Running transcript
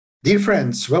Dear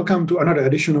friends, welcome to another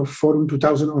edition of Forum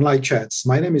 2000 Online Chats.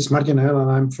 My name is Martin Hel and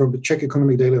I'm from the Czech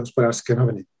Economic Daily Hospodářské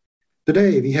noviny.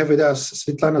 Today we have with us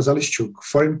Svitlana Zališčuk,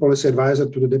 Foreign Policy Advisor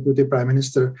to the Deputy Prime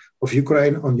Minister of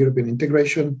Ukraine on European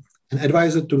integration and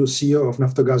advisor to the CEO of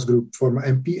Naftogaz Group, former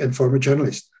MP and former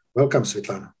journalist. Welcome,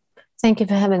 Svitlana. Thank you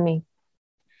for having me.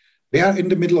 We are in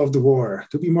the middle of the war.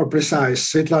 To be more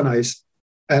precise, Svitlana is,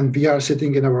 and we are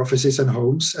sitting in our offices and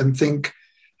homes and think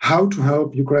how to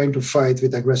help Ukraine to fight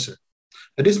with aggressor.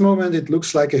 At this moment, it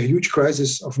looks like a huge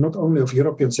crisis of not only of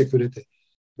European security,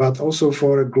 but also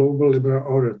for a global liberal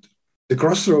order. The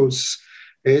crossroads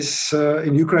is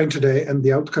in Ukraine today, and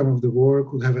the outcome of the war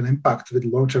could have an impact with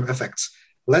long-term effects.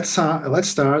 Let's start,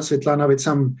 Svitlana, with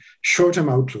some short-term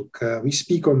outlook. We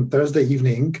speak on Thursday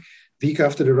evening, week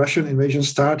after the Russian invasion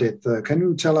started. Can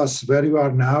you tell us where you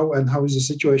are now and how is the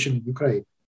situation in Ukraine?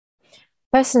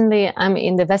 Personally, I'm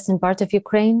in the western part of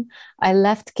Ukraine. I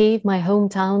left Kyiv, my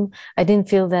hometown. I didn't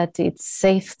feel that it's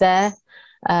safe there.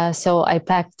 So I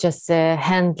packed just a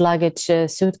hand luggage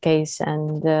suitcase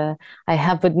and I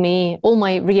have with me all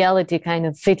my reality kind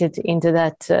of fitted into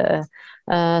that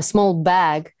small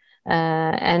bag.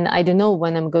 And I don't know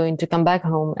when I'm going to come back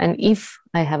home and if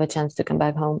I have a chance to come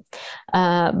back home.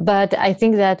 But I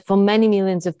think that for many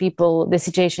millions of people, the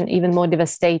situation is even more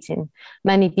devastating.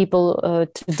 Many people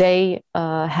today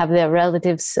have their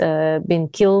relatives been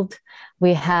killed.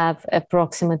 We have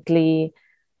approximately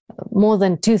more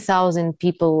than 2,000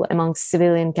 people amongst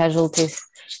civilian casualties.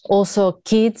 Also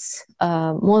kids,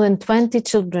 more than 20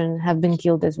 children have been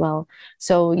killed as well.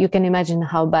 So you can imagine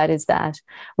how bad is that.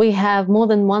 We have more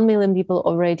than 1 million people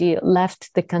already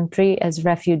left the country as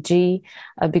refugee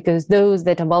because those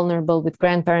that are vulnerable with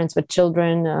grandparents, with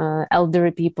children,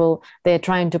 elderly people, they're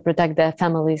trying to protect their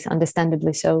families,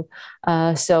 understandably so.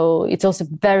 So it's also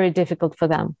very difficult for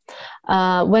them.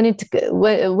 When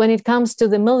it comes to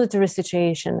the military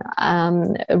situation,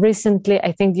 recently,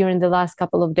 I think during the last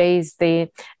couple of days, the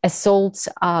assaults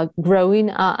are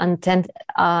growing,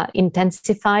 are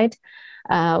intensified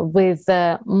with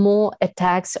more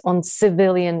attacks on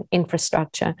civilian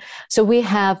infrastructure. So we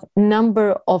have a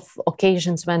number of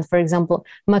occasions when, for example,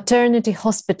 maternity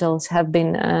hospitals have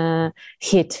been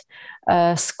hit,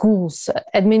 schools,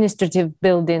 administrative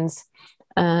buildings,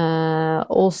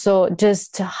 also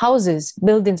just houses,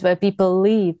 buildings where people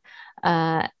live.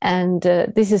 And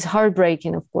this is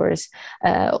heartbreaking, of course.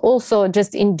 Also,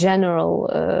 just in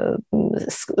general,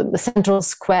 central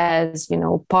squares,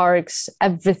 parks,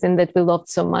 everything that we loved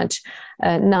so much,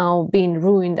 now being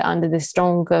ruined under the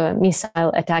strong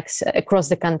missile attacks across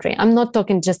the country. I'm not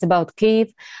talking just about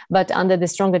Kyiv, but under the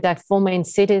strong attack, four main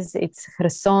cities. It's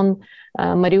Kherson,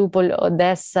 Mariupol,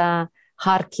 Odessa,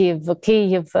 Kharkiv,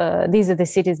 Kyiv, these are the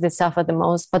cities that suffer the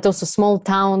most, but also small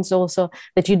towns also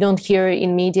that you don't hear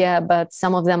in media, but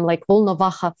some of them like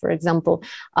Volnovakha, for example,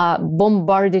 are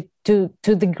bombarded to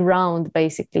the ground,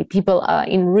 basically. People are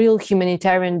in real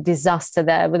humanitarian disaster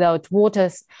there without water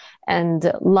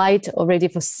and light already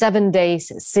for 7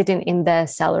 days sitting in their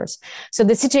cellars. So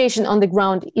the situation on the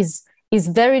ground is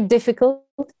very difficult.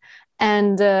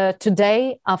 And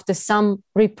today, after some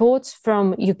reports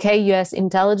from UK, US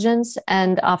intelligence,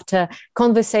 and after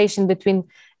conversation between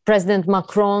President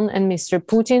Macron and Mr.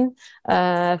 Putin,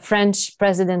 French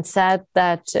president said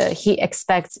that he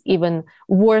expects even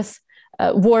worse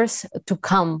to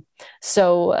come.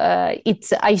 So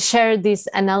I share this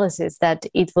analysis that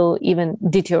it will even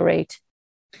deteriorate.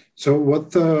 So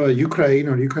what Ukraine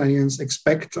or Ukrainians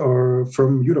expect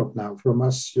from Europe now, from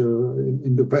us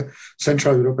in the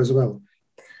Central Europe as well?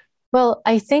 Well,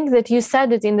 I think that you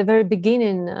said it in the very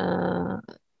beginning.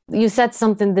 You said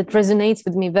something that resonates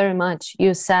with me very much.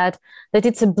 You said that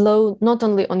it's a blow not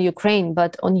only on Ukraine,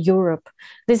 but on Europe.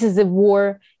 This is a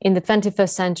war in the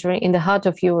 21st century in the heart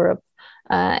of Europe.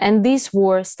 And this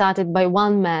war started by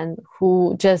one man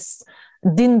who just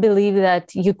didn't believe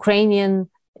that Ukrainian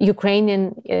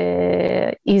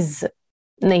is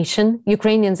nation.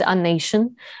 Ukrainians are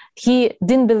nation. He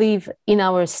didn't believe in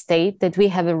our state, that we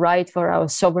have a right for our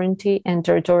sovereignty and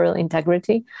territorial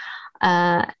integrity.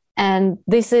 And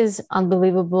this is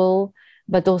unbelievable,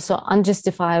 but also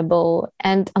unjustifiable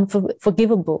and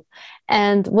unforgivable.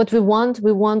 And what we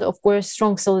want, of course,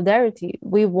 strong solidarity.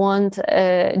 We want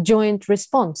a joint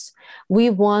response.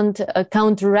 We want a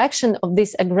counteraction of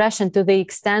this aggression to the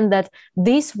extent that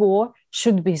this war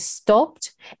should be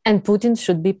stopped and Putin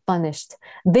should be punished.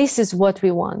 This is what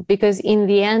we want, because in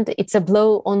the end, it's a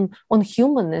blow on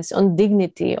humanness, on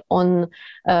dignity, on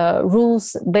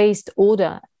rules-based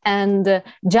order. And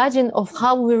judging of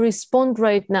how we respond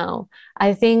right now,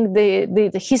 I think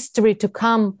the history to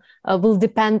come will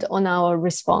depend on our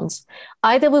response.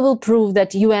 Either we will prove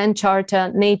that UN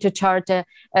Charter, NATO Charter,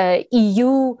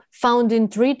 EU founding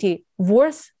treaty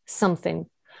worth something,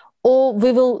 or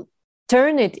we will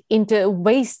turn it into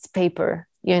waste paper,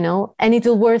 and it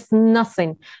will worth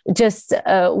nothing, just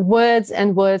words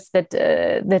and words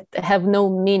that have no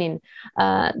meaning.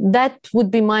 That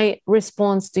would be my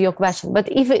response to your question. But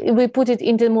if we put it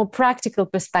into a more practical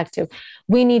perspective,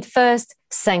 we need first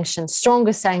sanctions,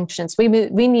 stronger sanctions. We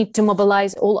need to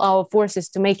mobilize all our forces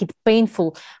to make it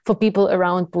painful for people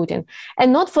around Putin,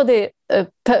 and not for the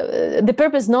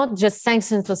purpose, not just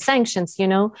sanctions for sanctions,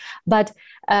 but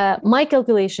my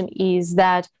calculation is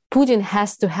that Putin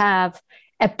has to have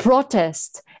a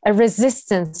protest, a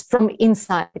resistance from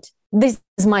inside. This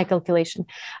is my calculation,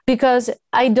 because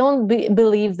I don't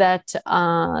believe that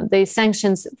the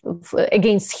sanctions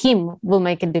against him will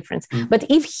make a difference. But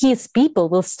if his people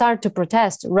will start to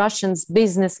protest, Russians,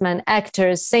 businessmen,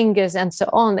 actors, singers, and so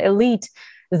on, elite,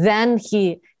 then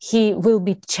he will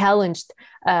be challenged.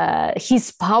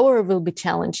 His power will be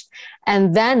challenged.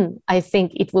 And then I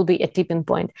think it will be a tipping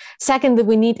point. Secondly,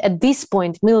 we need at this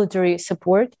point military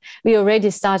support. We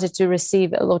already started to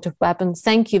receive a lot of weapons.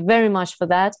 Thank you very much for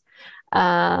that,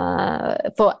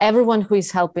 for everyone who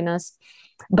is helping us.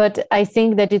 But I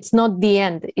think that it's not the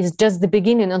end. It's just the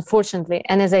beginning, unfortunately.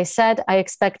 And as I said, I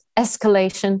expect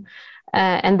escalation.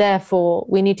 And therefore,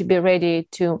 we need to be ready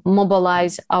to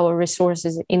mobilize our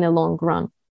resources in the long run.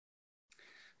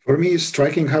 For me, it's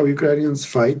striking how Ukrainians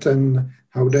fight and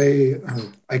how they,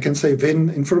 I can say, win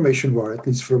information war, at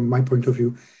least from my point of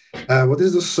view. What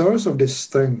is the source of this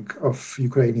strength of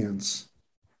Ukrainians?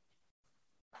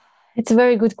 It's a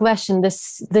very good question.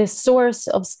 The source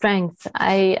of strength,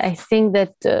 I think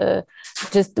that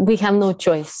just we have no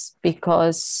choice,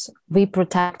 because we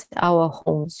protect our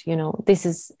homes. This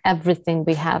is everything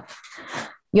we have.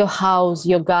 Your house,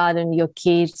 your garden, your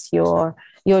kids, your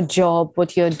job,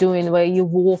 what you're doing, where you're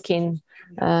walking,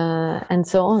 and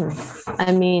so on.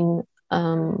 I mean,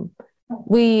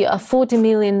 we are 40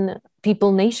 million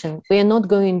people nation. We are not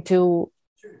going to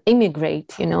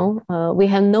immigrate, we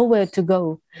have nowhere to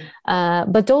go.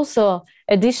 But also,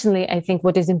 additionally, I think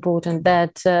what is important,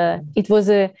 that it was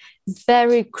a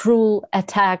very cruel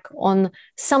attack on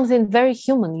something very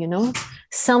human,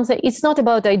 something. It's not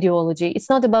about ideology. It's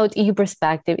not about EU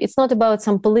perspective. It's not about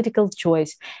some political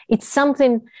choice. It's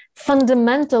something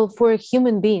fundamental for a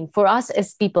human being, for us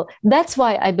as people. That's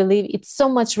why I believe it so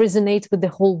much resonates with the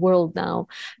whole world now,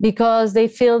 because they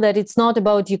feel that it's not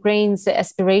about Ukraine's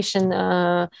aspiration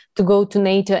to go to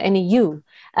NATO and EU.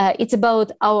 It's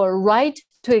about our right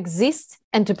to exist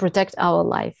and to protect our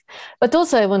life. But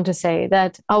also I want to say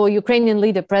that our Ukrainian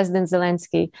leader, President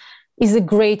Zelensky, is a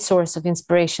great source of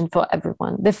inspiration for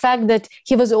everyone. The fact that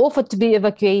he was offered to be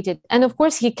evacuated, and of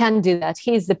course he can do that.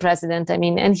 He is the president,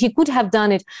 and he could have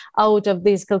done it out of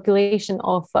this calculation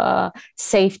of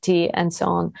safety and so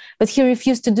on. But he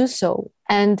refused to do so.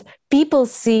 And people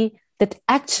see that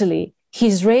actually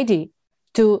he's ready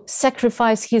to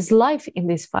sacrifice his life in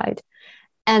this fight.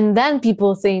 And then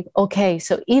people think, okay,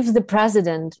 so if the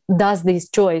president does this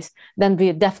choice, then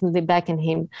we're definitely backing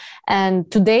him. And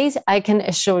today, I can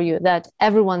assure you that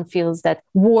everyone feels that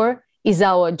war is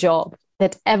our job,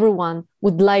 that everyone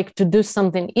would like to do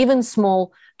something, even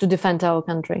small, to defend our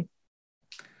country.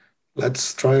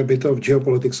 Let's try a bit of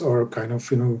geopolitics, or kind of,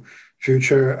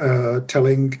 future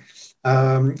telling.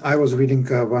 I was reading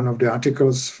one of the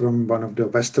articles from one of the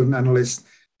Western analysts,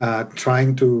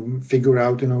 trying to figure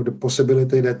out, the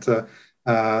possibility that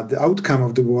the outcome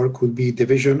of the war could be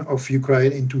division of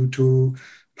Ukraine into two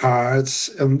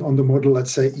parts on the model,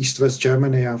 let's say, East-West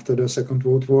Germany after the Second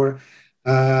World War.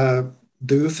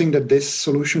 Do you think that this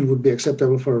solution would be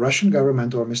acceptable for the Russian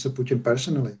government or Mr. Putin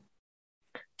personally?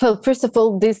 Well, first of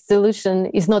all, this solution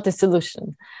is not a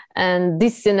solution. And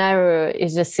this scenario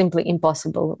is just simply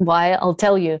impossible. Why? I'll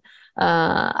tell you.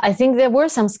 I think there were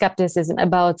some skepticism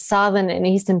about southern and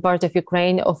eastern part of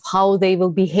Ukraine, of how they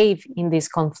will behave in this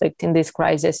conflict, in this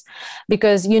crisis.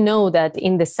 Because you know that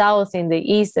in the south, in the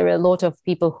east, there are a lot of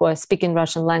people who are speaking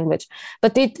Russian language.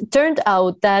 But it turned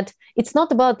out that it's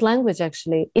not about language,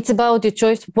 actually. It's about your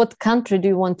choice. What country do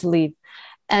you want to live?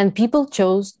 And people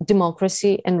chose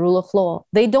democracy and rule of law.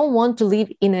 They don't want to live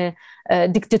in a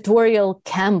dictatorial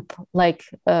camp like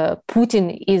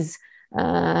Putin is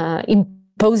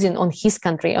imposing on his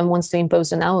country and wants to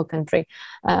impose on our country.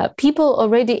 People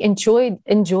already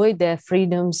enjoyed their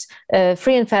freedoms,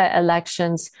 free and fair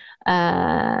elections,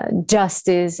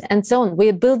 justice, and so on. We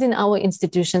are building our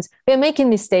institutions. We are making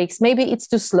mistakes. Maybe it's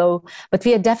too slow, but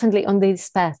we are definitely on this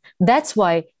path. That's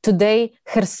why today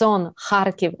Kherson,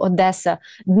 Kharkiv, Odessa,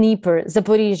 Dnieper,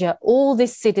 Zaporizhia, all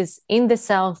these cities in the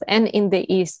south and in the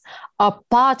east are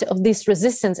part of this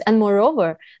resistance. And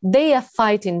moreover, they are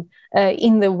fighting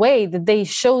in the way that they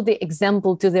show the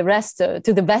example to the rest,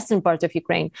 to the western part of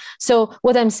Ukraine. So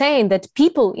what I'm saying, that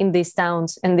people in these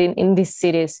towns and in these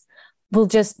cities will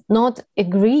just not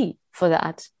agree for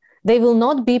that. They will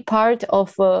not be part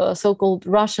of so-called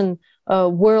Russian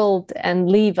world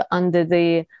and live under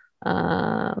the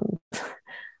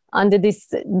under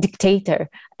this dictator,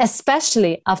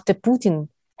 especially after Putin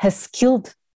has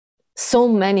killed so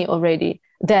many already,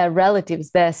 their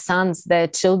relatives, their sons, their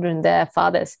children, their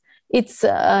fathers. It's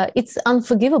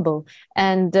unforgivable.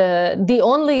 And the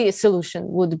only solution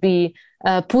would be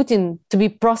Putin to be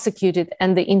prosecuted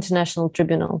and the international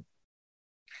tribunal.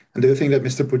 And do you think that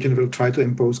Mr. Putin will try to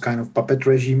impose kind of puppet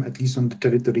regime, at least on the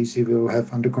territories he will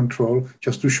have under control,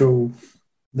 just to show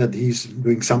that he's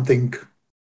doing something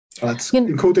that's,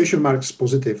 in quotation marks,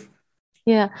 positive?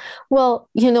 Yeah, well,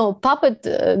 puppet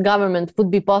government would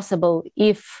be possible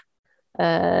if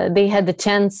they had the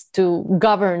chance to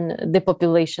govern the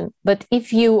population. But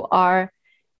if you are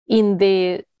in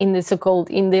the so-called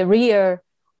in the rear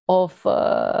of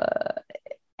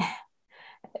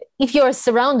if you are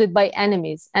surrounded by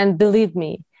enemies, and believe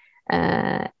me,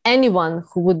 anyone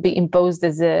who would be imposed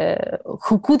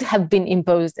who could have been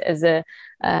imposed as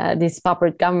this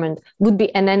puppet government would be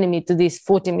an enemy to these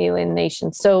 40 million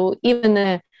nations. So even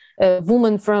a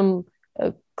woman from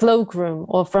cloakroom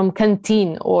or from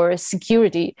canteen or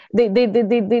security,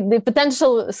 the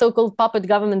potential so-called puppet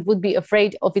government would be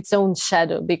afraid of its own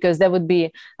shadow, because there would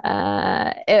be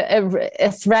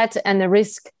a threat and a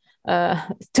risk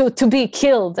to be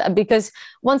killed. Because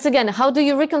once again, how do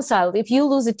you reconcile if you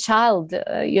lose a child?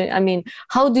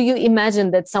 How do you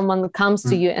imagine that someone comes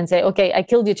to you and say, okay, I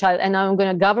killed your child and now I'm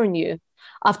going to govern you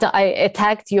after I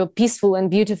attacked your peaceful and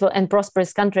beautiful and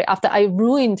prosperous country, after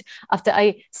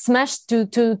I smashed to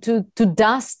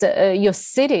dust your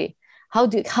city?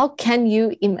 How can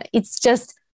you it's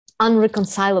just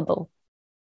unreconcilable.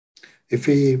 If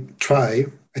we try,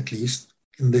 at least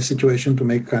in this situation, to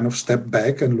make kind of step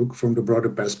back and look from the broader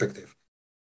perspective,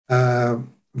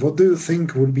 what do you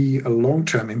think would be a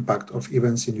long-term impact of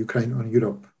events in Ukraine on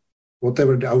Europe,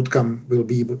 whatever the outcome will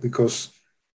be? But because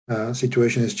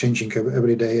situation is changing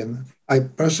every day, and I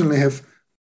personally have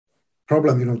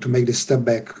problem, to make this step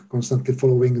back, constantly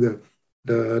following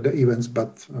the events.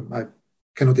 But I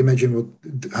cannot imagine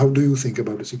how do you think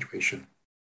about the situation?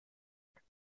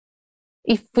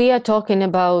 If we are talking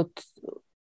about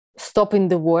stopping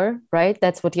the war, right?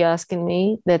 That's what you're asking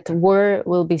me, that war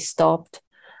will be stopped,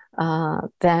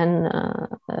 then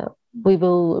we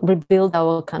will rebuild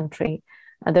our country.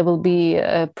 There will be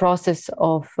a process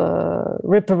of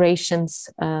reparations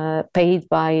paid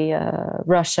by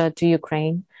Russia to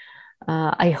Ukraine.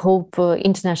 I hope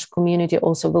international community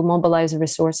also will mobilize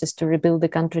resources to rebuild the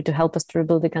country, to help us to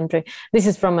rebuild the country. This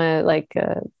is from a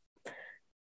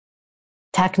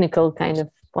technical kind of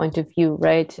point of view,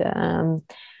 right?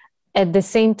 At the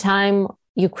same time,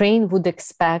 Ukraine would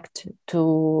expect to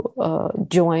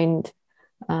join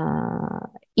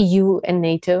EU and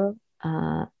NATO,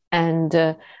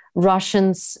 and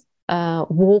Russians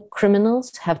war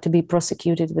criminals have to be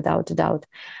prosecuted without a doubt.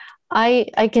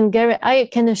 I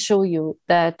can assure you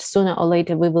that sooner or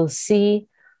later we will see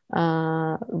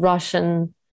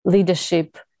Russian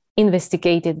leadership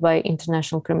investigated by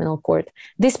International Criminal Court.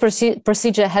 This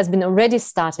procedure has been already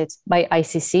started by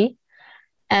ICC.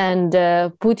 And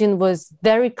Putin was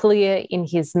very clear in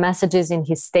his messages, in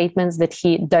his statements, that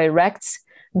he directs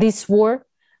this war,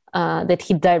 that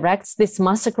he directs this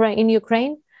massacre in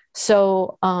Ukraine.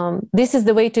 So this is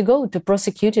the way to go, to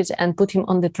prosecute it and put him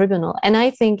on the tribunal. And I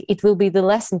think it will be the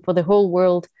lesson for the whole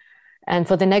world and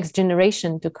for the next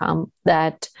generation to come,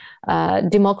 that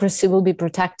democracy will be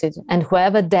protected. And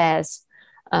whoever dares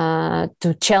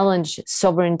to challenge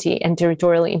sovereignty and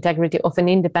territorial integrity of an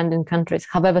independent countries,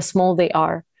 however small they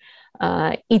are,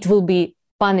 it will be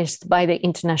punished by the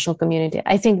international community.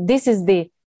 I think this is the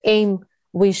aim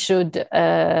we should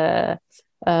aim.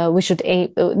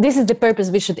 This is the purpose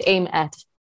we should aim at.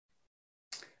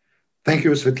 Thank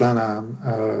you,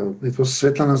 Svetlana. It was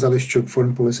Svetlana Zalishchuk,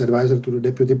 Foreign Policy Advisor to the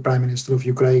Deputy Prime Minister of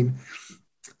Ukraine,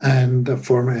 and a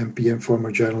former MP and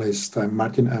former journalist. I'm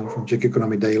Martin L. from Czech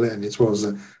Economy Daily, and it was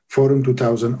a Forum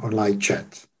 2000 online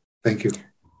chat. Thank you.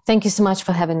 Thank you so much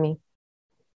for having me.